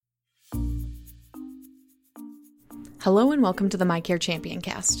Hello and welcome to the MyCare Champion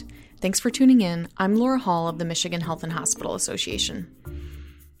Cast. Thanks for tuning in. I'm Laura Hall of the Michigan Health and Hospital Association.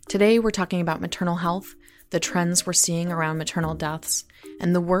 Today we're talking about maternal health, the trends we're seeing around maternal deaths,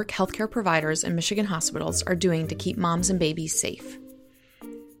 and the work healthcare providers in Michigan hospitals are doing to keep moms and babies safe.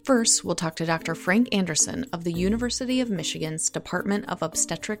 First, we'll talk to Dr. Frank Anderson of the University of Michigan's Department of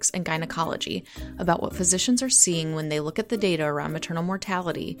Obstetrics and Gynecology about what physicians are seeing when they look at the data around maternal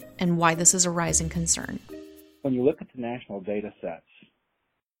mortality and why this is a rising concern. When you look at the national data sets,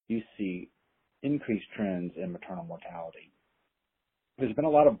 you see increased trends in maternal mortality. There's been a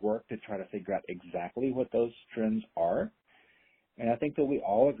lot of work to try to figure out exactly what those trends are, and I think that we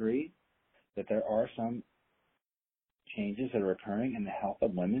all agree that there are some changes that are occurring in the health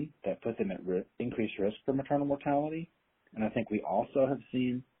of women that put them at increased risk for maternal mortality. And I think we also have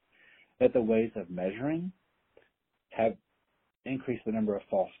seen that the ways of measuring have increased the number of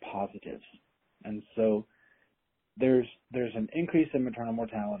false positives. And so there's an increase in maternal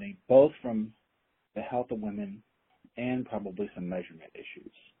mortality, both from the health of women and probably some measurement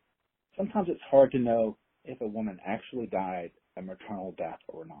issues. Sometimes it's hard to know if a woman actually died a maternal death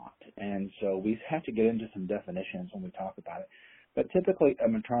or not. And so we have to get into some definitions when we talk about it. But typically a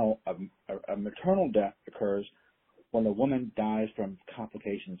maternal death occurs when a woman dies from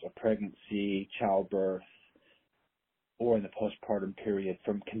complications of pregnancy, childbirth, or in the postpartum period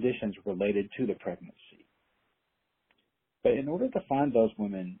from conditions related to the pregnancy. But in order to find those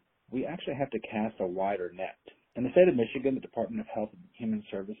women, we actually have to cast a wider net. In the state of Michigan, the Department of Health and Human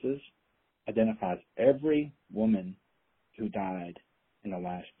Services identifies every woman who died in the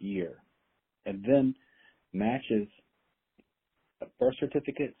last year and then matches birth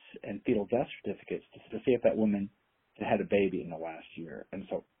certificates and fetal death certificates to see if that woman had a baby in the last year. And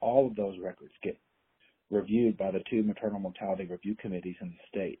so all of those records get reviewed by the two maternal mortality review committees in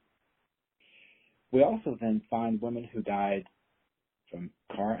the state. We also then find women who died from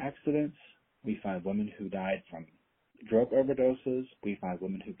car accidents. We find women who died from drug overdoses. We find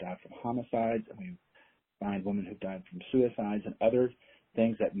women who died from homicides. And we find women who died from suicides and other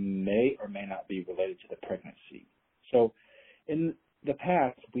things that may or may not be related to the pregnancy. So in the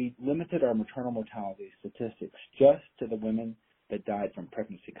past, we limited our maternal mortality statistics just to the women that died from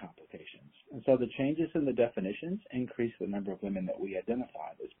pregnancy complications. And so the changes in the definitions increase the number of women that we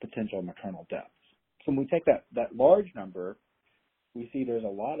identified as potential maternal deaths. So when we take that large number, we see there's a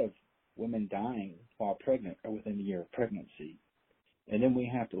lot of women dying while pregnant or within a year of pregnancy. And then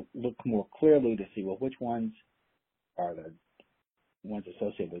we have to look more clearly to see, well, which ones are the ones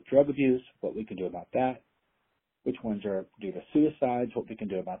associated with drug abuse, what we can do about that, which ones are due to suicides, what we can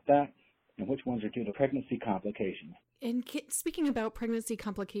do about that, and which ones are due to pregnancy complications. And speaking about pregnancy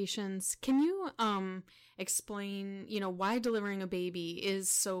complications, can you explain, why delivering a baby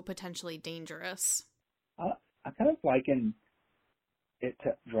is so potentially dangerous? I kind of liken it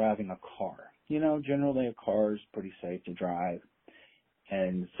to driving a car. Generally a car is pretty safe to drive,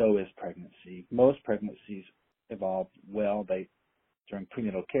 and so is pregnancy. Most pregnancies evolve well. During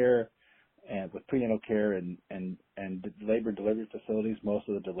prenatal care, and with prenatal care and labor delivery facilities, most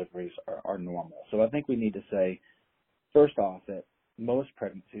of the deliveries are normal. So I think we need to say, first off, that most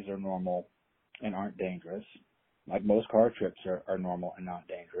pregnancies are normal and aren't dangerous. Like most car trips are normal and not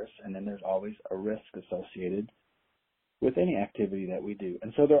dangerous. And then there's always a risk associated with any activity that we do.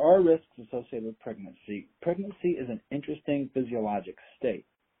 And so there are risks associated with pregnancy. Pregnancy is an interesting physiologic state.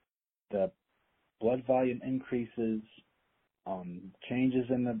 The blood volume increases, changes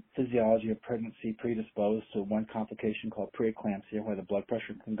in the physiology of pregnancy predispose to one complication called preeclampsia, where the blood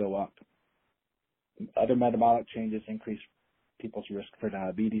pressure can go up. Other metabolic changes increase people's risk for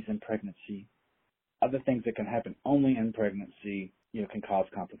diabetes in pregnancy. Other things that can happen only in pregnancy, can cause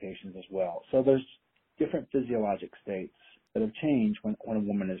complications as well. So there's different physiologic states that have changed when a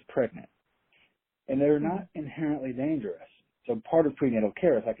woman is pregnant. And they're not inherently dangerous. So part of prenatal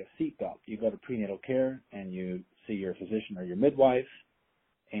care is like a seatbelt. You go to prenatal care and you see your physician or your midwife,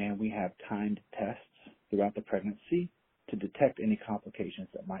 and we have timed tests throughout the pregnancy to detect any complications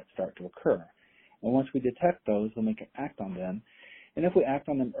that might start to occur. And once we detect those, then we can act on them. And if we act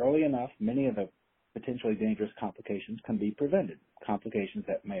on them early enough, many of the potentially dangerous complications can be prevented, complications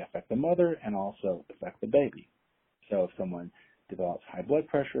that may affect the mother and also affect the baby. So if someone develops high blood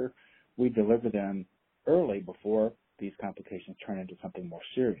pressure, we deliver them early before these complications turn into something more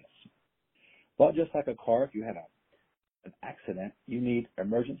serious. But just like a car, if you had an accident, you need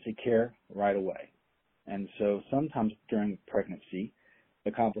emergency care right away. And so sometimes during pregnancy,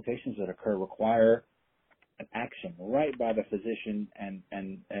 the complications that occur require an action right by the physician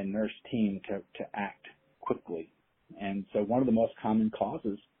and nurse team to act quickly. And so one of the most common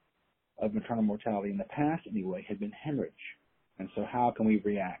causes of maternal mortality in the past anyway had been hemorrhage. And so how can we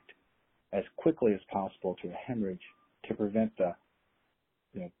react as quickly as possible to a hemorrhage to prevent the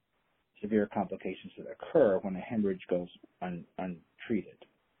severe complications that occur when a hemorrhage goes untreated?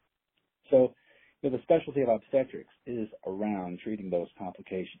 So the specialty of obstetrics is around treating those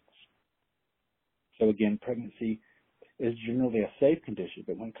complications. So again, pregnancy is generally a safe condition,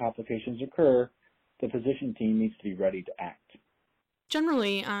 but when complications occur, the physician team needs to be ready to act.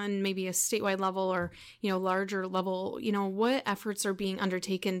 Generally, on maybe a statewide level or, larger level, what efforts are being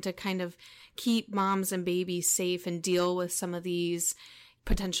undertaken to kind of keep moms and babies safe and deal with some of these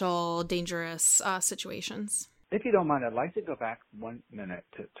potential dangerous situations? If you don't mind, I'd like to go back 1 minute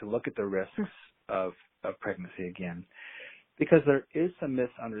to look at the risks of pregnancy again, because there is some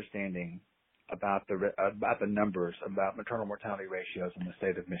misunderstanding about the numbers, about maternal mortality ratios in the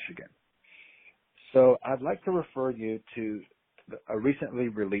state of Michigan. So I'd like to refer you to a recently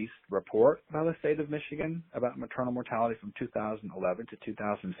released report by the state of Michigan about maternal mortality from 2011 to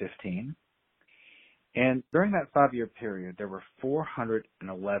 2015. And during that 5-year period, there were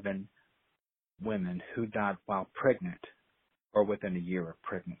 411 women who died while pregnant or within a year of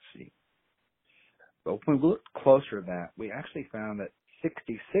pregnancy. But when we looked closer at that, we actually found that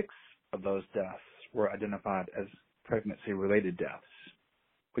 66 of those deaths were identified as pregnancy-related deaths,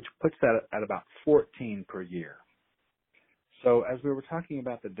 which puts that at about 14 per year. So as we were talking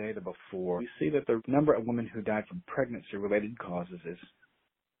about the data before, we see that the number of women who died from pregnancy-related causes is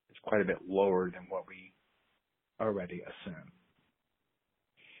quite a bit lower than what we already assume.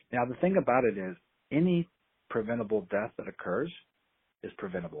 Now, the thing about it is any preventable death that occurs is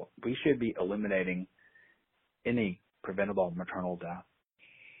preventable. We should be eliminating any preventable maternal death.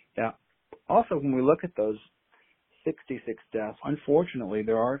 Now, also, when we look at those 66 deaths, unfortunately,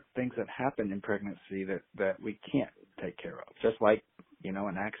 there are things that happen in pregnancy that we can't take care of, just like,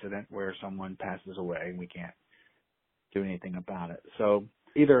 an accident where someone passes away and we can't do anything about it. So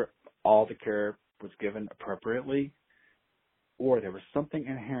either all the care was given appropriately, or there was something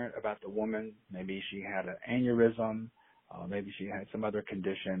inherent about the woman. Maybe she had an aneurysm, maybe she had some other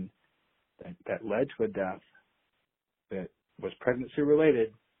condition that led to a death that was pregnancy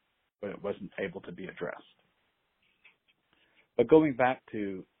related, but it wasn't able to be addressed. But going back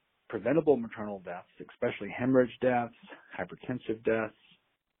to preventable maternal deaths, especially hemorrhage deaths, hypertensive deaths,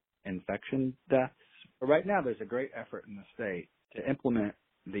 infection deaths, right now there's a great effort in the state to implement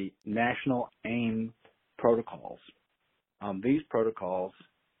the National AIM protocols. These protocols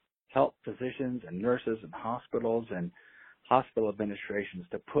help physicians and nurses and hospitals and hospital administrations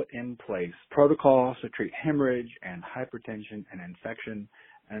to put in place protocols to treat hemorrhage and hypertension and infection,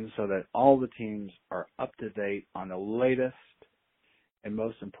 and so that all the teams are up to date on the latest and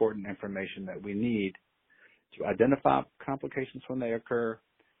most important information that we need to identify complications when they occur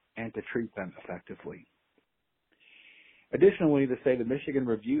and to treat them effectively. Additionally, the state of Michigan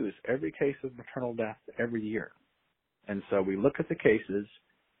reviews every case of maternal death every year. And so we look at the cases,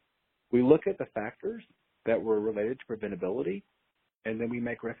 we look at the factors that were related to preventability, and then we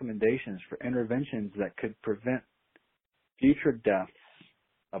make recommendations for interventions that could prevent future deaths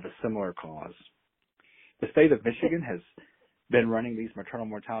of a similar cause. The state of Michigan has been running these maternal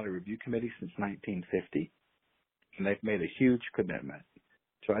mortality review committees since 1950, and they've made a huge commitment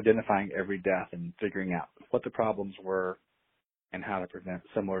to identifying every death and figuring out what the problems were and how to prevent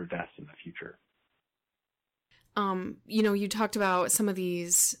similar deaths in the future. You talked about some of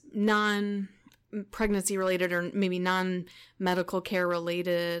these non-pregnancy related or maybe non-medical care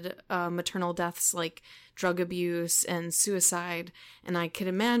related maternal deaths like drug abuse and suicide. And I could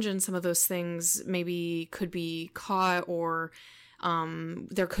imagine some of those things maybe could be caught or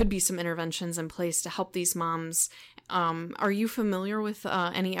there could be some interventions in place to help these moms. Are you familiar with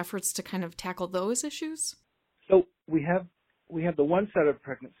any efforts to kind of tackle those issues? So we have the one set of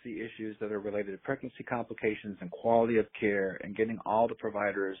pregnancy issues that are related to pregnancy complications and quality of care and getting all the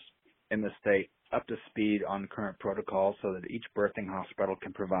providers in the state up to speed on current protocols so that each birthing hospital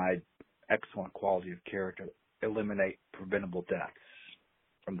can provide excellent quality of care to eliminate preventable deaths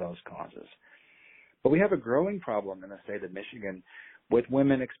from those causes. But we have a growing problem in the state of Michigan with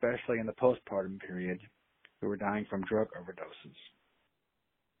women, especially in the postpartum period, who are dying from drug overdoses.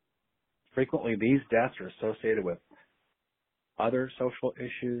 Frequently, these deaths are associated with other social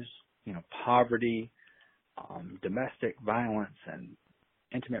issues, poverty, domestic violence, and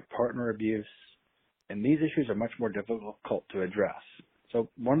intimate partner abuse. And these issues are much more difficult to address. So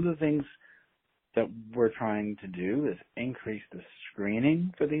one of the things that we're trying to do is increase the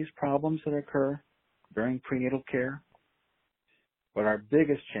screening for these problems that occur during prenatal care. But our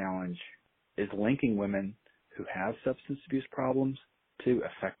biggest challenge is linking women who have substance abuse problems to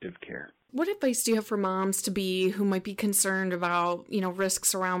effective care. What advice do you have for moms who might be concerned about,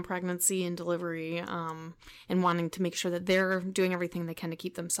 risks around pregnancy and delivery, and wanting to make sure that they're doing everything they can to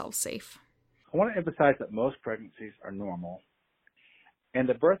keep themselves safe? I want to emphasize that most pregnancies are normal, and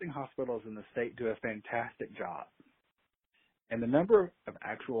the birthing hospitals in the state do a fantastic job. And the number of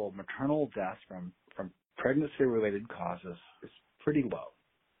actual maternal deaths from pregnancy-related causes is pretty low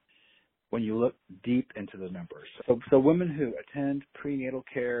when you look deep into the numbers. So women who attend prenatal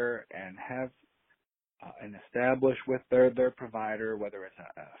care and have and establish with their provider, whether it's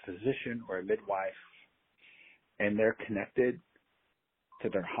a physician or a midwife, and they're connected to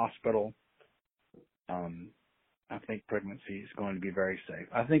their hospital, I think pregnancy is going to be very safe.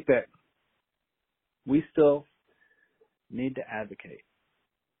 I think that we still need to advocate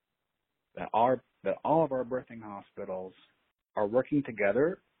that all of our birthing hospitals are working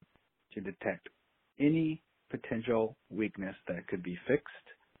together to detect any potential weakness that could be fixed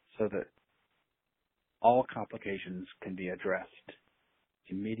so that all complications can be addressed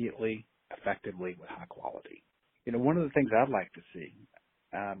immediately, effectively, with high quality. One of the things I'd like to see,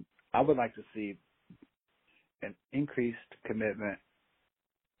 I would like to see an increased commitment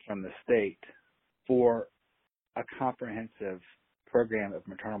from the state for a comprehensive program of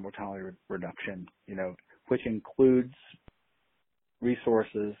maternal mortality reduction, which includes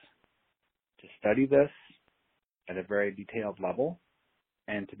resources to study this at a very detailed level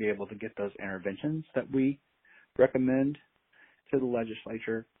and to be able to get those interventions that we recommend to the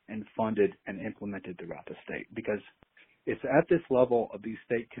legislature and funded and implemented throughout the state. Because it's at this level of these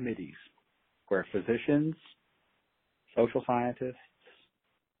state committees where physicians, social scientists,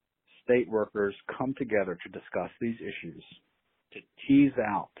 state workers come together to discuss these issues, to tease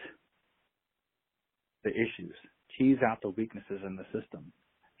out the issues, tease out the weaknesses in the system,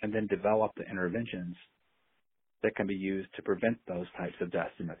 and then develop the interventions that can be used to prevent those types of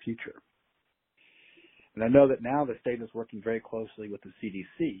deaths in the future. And I know that now the state is working very closely with the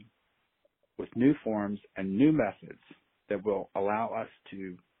CDC with new forms and new methods that will allow us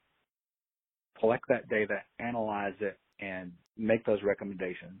to collect that data, analyze it, and make those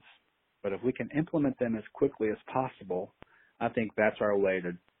recommendations. But if we can implement them as quickly as possible, I think that's our way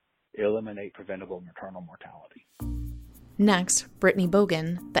to eliminate preventable maternal mortality. Next, Brittany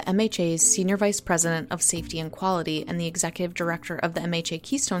Bogan, the MHA's Senior Vice President of Safety and Quality and the Executive Director of the MHA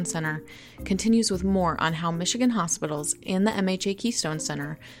Keystone Center, continues with more on how Michigan hospitals and the MHA Keystone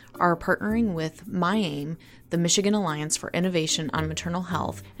Center are partnering with MyAIM, the Michigan Alliance for Innovation on Maternal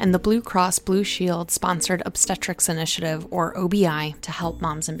Health, and the Blue Cross Blue Shield sponsored Obstetrics Initiative, or OBI, to help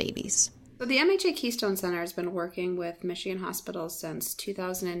moms and babies. So the MHA Keystone Center has been working with Michigan hospitals since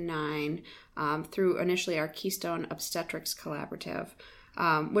 2009 through initially our Keystone Obstetrics Collaborative,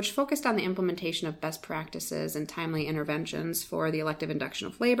 which focused on the implementation of best practices and timely interventions for the elective induction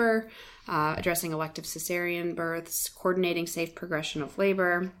of labor, addressing elective cesarean births, coordinating safe progression of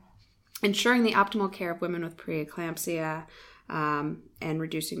labor, ensuring the optimal care of women with preeclampsia, and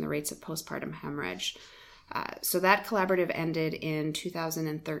reducing the rates of postpartum hemorrhage. So that collaborative ended in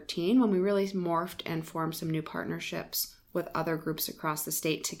 2013 when we really morphed and formed some new partnerships with other groups across the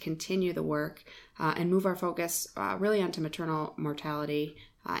state to continue the work and move our focus really onto maternal mortality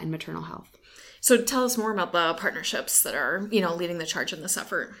and maternal health. So tell us more about the partnerships that are, leading the charge in this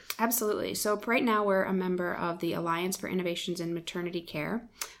effort. Absolutely. So right now we're a member of the Alliance for Innovations in Maternity Care,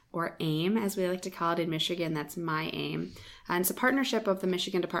 or AIM, as we like to call it in Michigan. That's MyAIM. And it's a partnership of the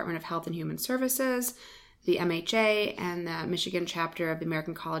Michigan Department of Health and Human Services, the MHA, and the Michigan chapter of the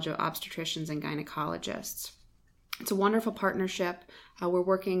American College of Obstetricians and Gynecologists. It's a wonderful partnership. We're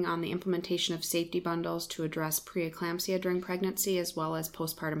working on the implementation of safety bundles to address preeclampsia during pregnancy as well as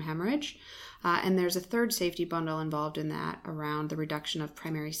postpartum hemorrhage. And there's a third safety bundle involved in that around the reduction of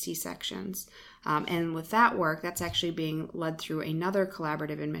primary C-sections. And with that work, that's actually being led through another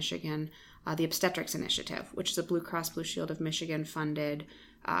collaborative in Michigan, the Obstetrics Initiative, which is a Blue Cross Blue Shield of Michigan funded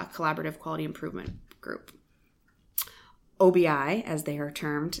collaborative quality improvement group. OBI, as they are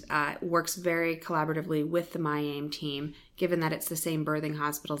termed, works very collaboratively with the MyAIM team, given that it's the same birthing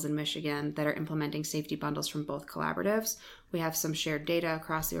hospitals in Michigan that are implementing safety bundles from both collaboratives. We have some shared data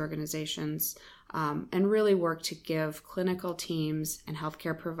across the organizations and really work to give clinical teams and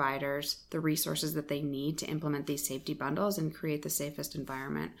healthcare providers the resources that they need to implement these safety bundles and create the safest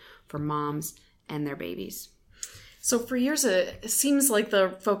environment for moms and their babies. So for years, it seems like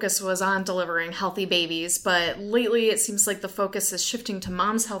the focus was on delivering healthy babies, but lately it seems like the focus is shifting to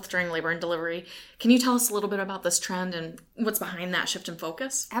mom's health during labor and delivery. Can you tell us a little bit about this trend and what's behind that shift in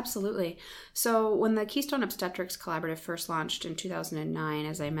focus? Absolutely. So when the Keystone Obstetrics Collaborative first launched in 2009,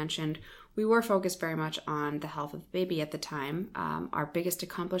 as I mentioned, we were focused very much on the health of the baby at the time. Our biggest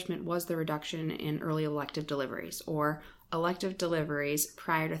accomplishment was the reduction in early elective deliveries, or elective deliveries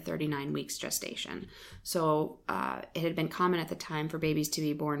prior to 39 weeks gestation. So it had been common at the time for babies to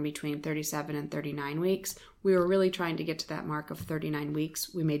be born between 37 and 39 weeks. We were really trying to get to that mark of 39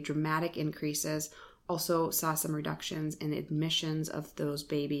 weeks. We made dramatic increases, also saw some reductions in admissions of those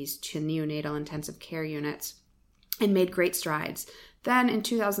babies to neonatal intensive care units, and made great strides. Then in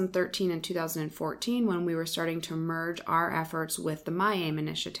 2013 and 2014, when we were starting to merge our efforts with the MyAIM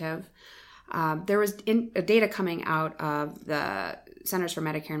initiative, there was data coming out of the Centers for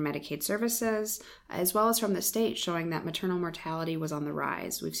Medicare and Medicaid Services, as well as from the state, showing that maternal mortality was on the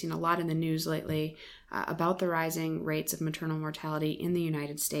rise. We've seen a lot in the news lately about the rising rates of maternal mortality in the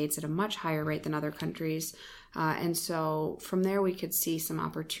United States at a much higher rate than other countries. And so from there, we could see some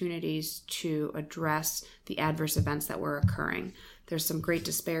opportunities to address the adverse events that were occurring. There's some great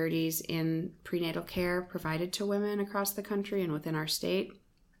disparities in prenatal care provided to women across the country and within our state.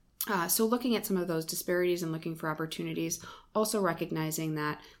 So looking at some of those disparities and looking for opportunities, also recognizing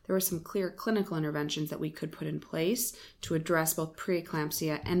that there were some clear clinical interventions that we could put in place to address both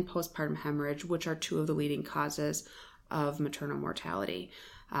preeclampsia and postpartum hemorrhage, which are two of the leading causes of maternal mortality.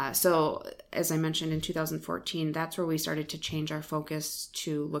 So as I mentioned in 2014, that's where we started to change our focus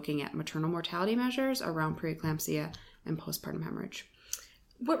to looking at maternal mortality measures around preeclampsia and postpartum hemorrhage.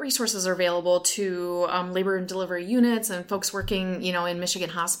 What resources are available to labor and delivery units and folks working, in Michigan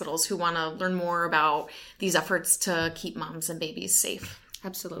hospitals who want to learn more about these efforts to keep moms and babies safe?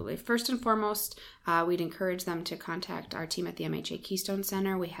 Absolutely. First and foremost, we'd encourage them to contact our team at the MHA Keystone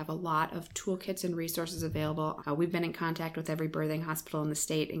Center. We have a lot of toolkits and resources available. We've been in contact with every birthing hospital in the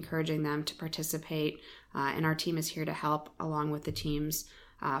state, encouraging them to participate, and our team is here to help along with the teams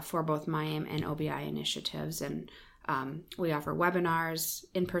for both MyAIM and OBI initiatives. And we offer webinars,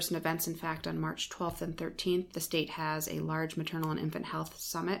 in-person events. In fact, on March 12th and 13th, the state has a large maternal and infant health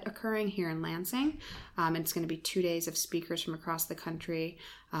summit occurring here in Lansing. And it's going to be 2 days of speakers from across the country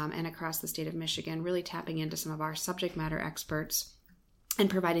and across the state of Michigan, really tapping into some of our subject matter experts and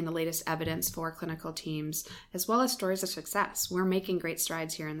providing the latest evidence for clinical teams, as well as stories of success. We're making great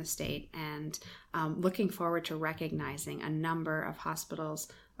strides here in the state and looking forward to recognizing a number of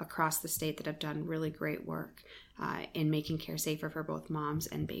hospitals across the state that have done really great work in making care safer for both moms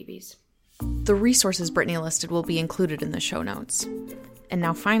and babies. The resources Brittany listed will be included in the show notes. And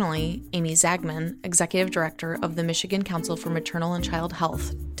now finally, Amy Zagman, Executive Director of the Michigan Council for Maternal and Child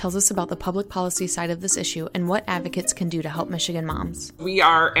Health, tells us about the public policy side of this issue and what advocates can do to help Michigan moms. We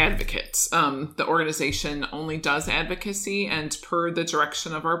are advocates. The organization only does advocacy, and per the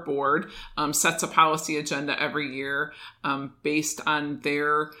direction of our board, sets a policy agenda every year based on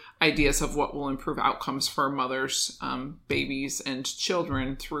their ideas of what will improve outcomes for mothers, babies, and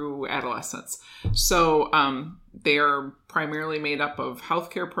children through adolescence. So they are primarily made up of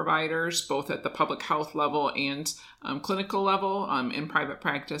healthcare providers, both at the public health level and clinical level, in private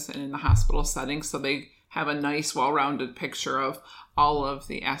practice and in the hospital setting. So they have a nice, well-rounded picture of all of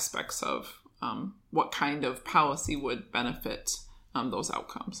the aspects of what kind of policy would benefit those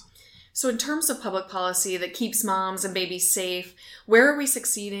outcomes. So in terms of public policy that keeps moms and babies safe, where are we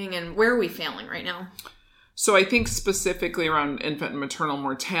succeeding and where are we failing right now? So I think specifically around infant and maternal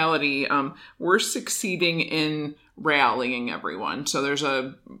mortality, we're succeeding in rallying everyone. So there's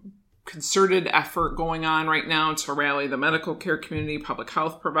a concerted effort going on right now to rally the medical care community, public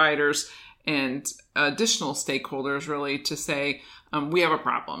health providers, and additional stakeholders really to say, we have a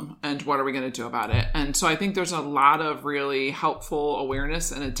problem and what are we going to do about it? And so I think there's a lot of really helpful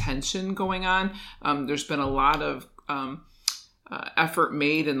awareness and attention going on. There's been a lot of effort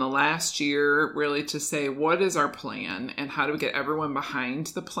made in the last year really to say, what is our plan and how do we get everyone behind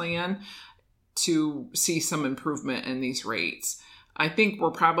the plan to see some improvement in these rates? I think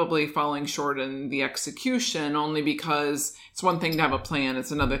we're probably falling short in the execution only because it's one thing to have a plan.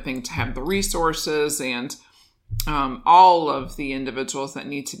 It's another thing to have the resources and all of the individuals that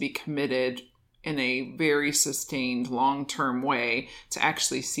need to be committed in a very sustained long-term way to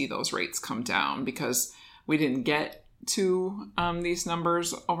actually see those rates come down, because we didn't get to these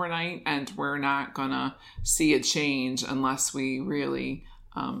numbers overnight, and we're not going to see a change unless we really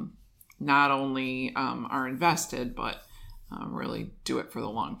not only are invested, but really do it for the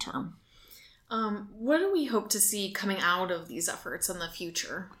long term. What do we hope to see coming out of these efforts in the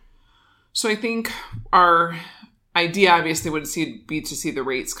future? So I think our idea obviously would be to see the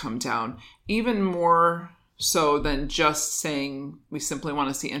rates come down. Even more so than just saying we simply want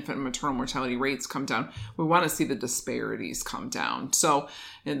to see infant and maternal mortality rates come down. We want to see the disparities come down. So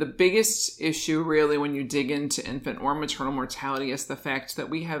the biggest issue really when you dig into infant or maternal mortality is the fact that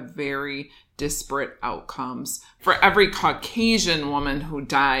we have very disparate outcomes. For every Caucasian woman who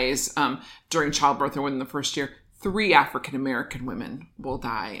dies during childbirth or within the first year, 3 African American women will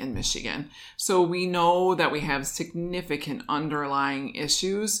die in Michigan. So we know that we have significant underlying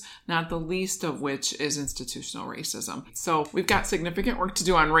issues, not the least of which is institutional racism. So we've got significant work to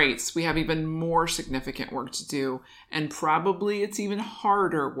do on rates. We have even more significant work to do, and probably it's even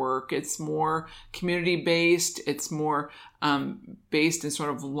harder work. It's more community-based. It's more based in sort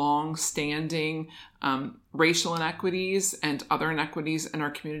of long-standing racial inequities and other inequities in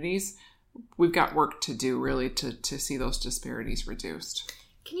our communities. We've got work to do really to see those disparities reduced.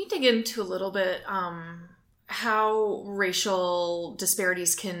 Can you dig into a little bit how racial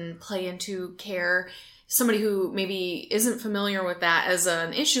disparities can play into care? Somebody who maybe isn't familiar with that as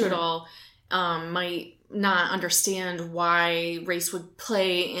an issue at all might not understand why race would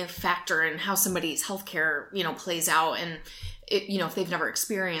play a factor in how somebody's healthcare, plays out, and if they've never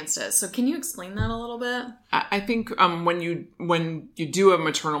experienced it. So can you explain that a little bit? I think when you do a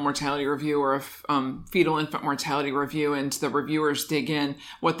maternal mortality review or a fetal infant mortality review and the reviewers dig in,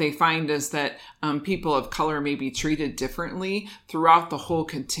 what they find is that people of color may be treated differently throughout the whole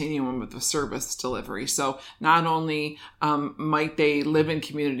continuum of the service delivery. So not only might they live in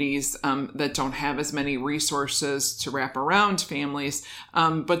communities that don't have as many resources to wrap around families,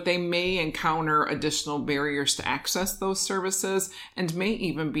 but they may encounter additional barriers to access those services and may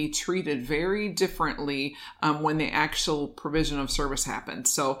even be treated very differently when the actual provision of service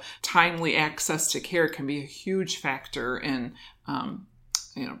happens. So timely access to care can be a huge factor in,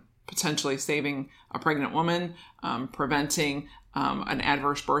 potentially saving a pregnant woman, preventing an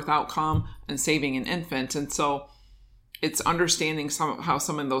adverse birth outcome, and saving an infant. And so it's understanding how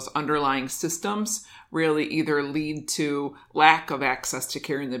some of those underlying systems really either lead to lack of access to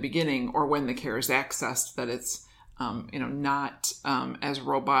care in the beginning, or when the care is accessed, that it's not as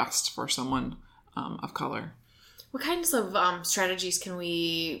robust for someone of color. What kinds of strategies can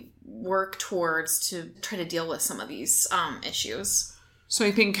we work towards to try to deal with some of these issues? So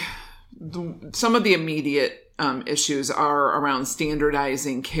I think some of the immediate issues are around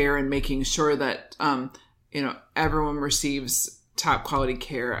standardizing care and making sure that everyone receives top quality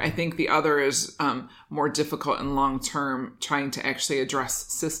care. I think the other is more difficult and long term, trying to actually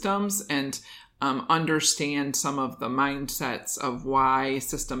address systems and understand some of the mindsets of why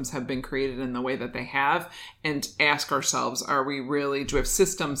systems have been created in the way that they have, and ask ourselves, do we have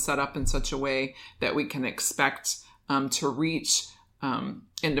systems set up in such a way that we can expect to reach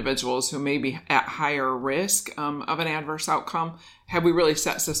individuals who may be at higher risk of an adverse outcome? Have we really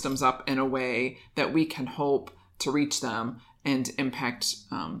set systems up in a way that we can hope to reach them and impact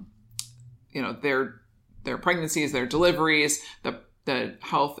their pregnancies, their deliveries, the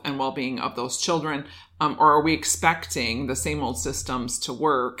health and well-being of those children? Or are we expecting the same old systems to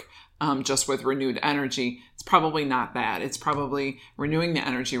work just with renewed energy? It's probably not that. It's probably renewing the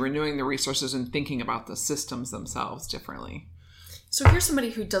energy, renewing the resources, and thinking about the systems themselves differently. So if you're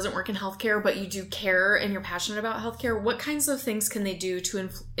somebody who doesn't work in healthcare, but you do care and you're passionate about healthcare, what kinds of things can they do to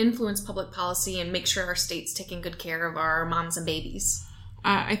influence public policy and make sure our state's taking good care of our moms and babies?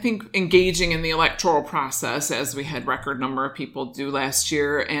 I think engaging in the electoral process, as we had record number of people do last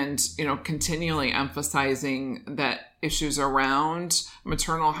year, and continually emphasizing that issues around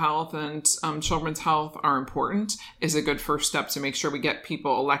maternal health and children's health are important, is a good first step to make sure we get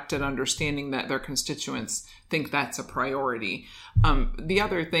people elected understanding that their constituents think that's a priority. The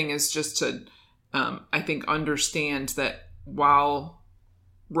other thing is just to, I think, understand that while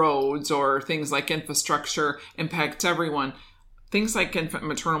roads or things like infrastructure impact everyone, things like infant and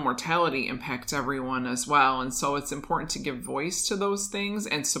maternal mortality impact everyone as well. And so it's important to give voice to those things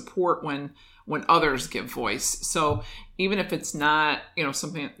and support when others give voice. So even if it's not,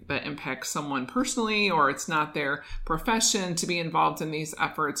 something that impacts someone personally, or it's not their profession to be involved in these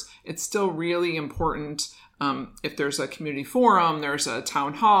efforts, it's still really important. If there's a community forum, there's a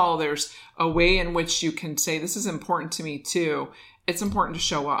town hall, there's a way in which you can say, this is important to me too. It's important to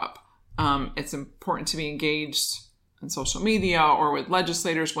show up. It's important to be engaged in social media or with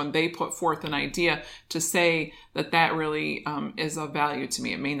legislators when they put forth an idea, to say that really is of value to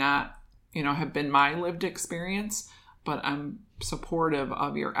me. It may not, have been my lived experience, but I'm supportive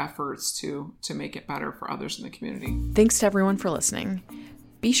of your efforts to make it better for others in the community. Thanks to everyone for listening.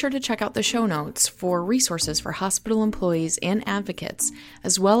 Be sure to check out the show notes for resources for hospital employees and advocates,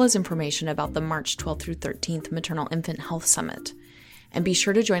 as well as information about the March 12th through 13th Maternal Infant Health Summit. And be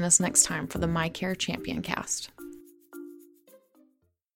sure to join us next time for the MyCare Champion Cast.